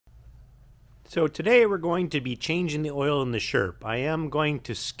So today we're going to be changing the oil in the Sherp. I am going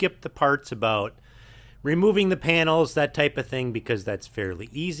to skip the parts about removing the panels, that type of thing, because that's fairly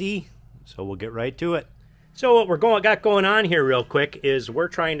easy. So we'll get right to it. So what got going on here real quick is we're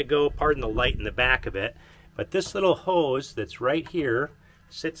trying to go, pardon the light in the back of it, but this little hose that's right here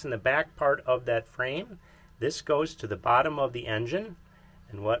sits in the back part of that frame. This goes to the bottom of the engine,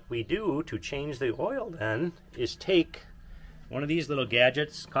 and what we do to change the oil then is take one of these little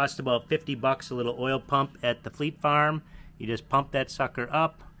gadgets. Costs about 50 bucks, a little oil pump at the Fleet Farm. You just pump that sucker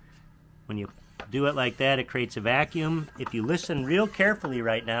up. When you do it like that, it creates a vacuum. If you listen real carefully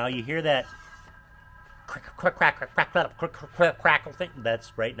right now, you hear that crackle thing.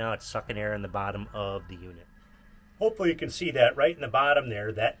 That's right now, it's sucking air in the bottom of the unit. Hopefully you can see that right in the bottom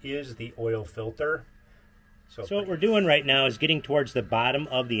there. That is the oil filter. So what we're doing right now is getting towards the bottom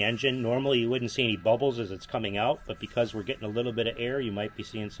of the engine. Normally you wouldn't see any bubbles as it's coming out, but because we're getting a little bit of air, you might be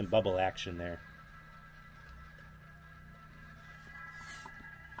seeing some bubble action there.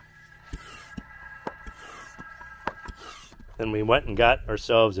 Then we went and got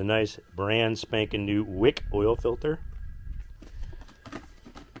ourselves a nice brand spanking new Wick oil filter.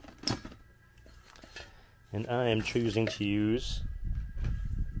 And I am choosing to use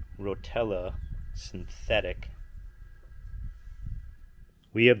Rotella synthetic.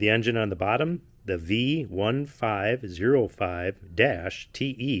 We have the engine on the bottom, the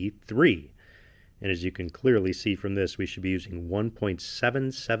V1505-TE3. And as you can clearly see from this, we should be using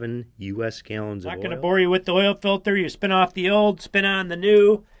 1.77 US gallons of oil. Not going to bore you with the oil filter. You spin off the old, spin on the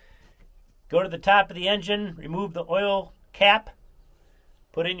new. Go to the top of the engine, remove the oil cap,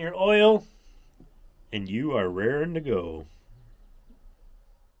 put in your oil, and you are raring to go.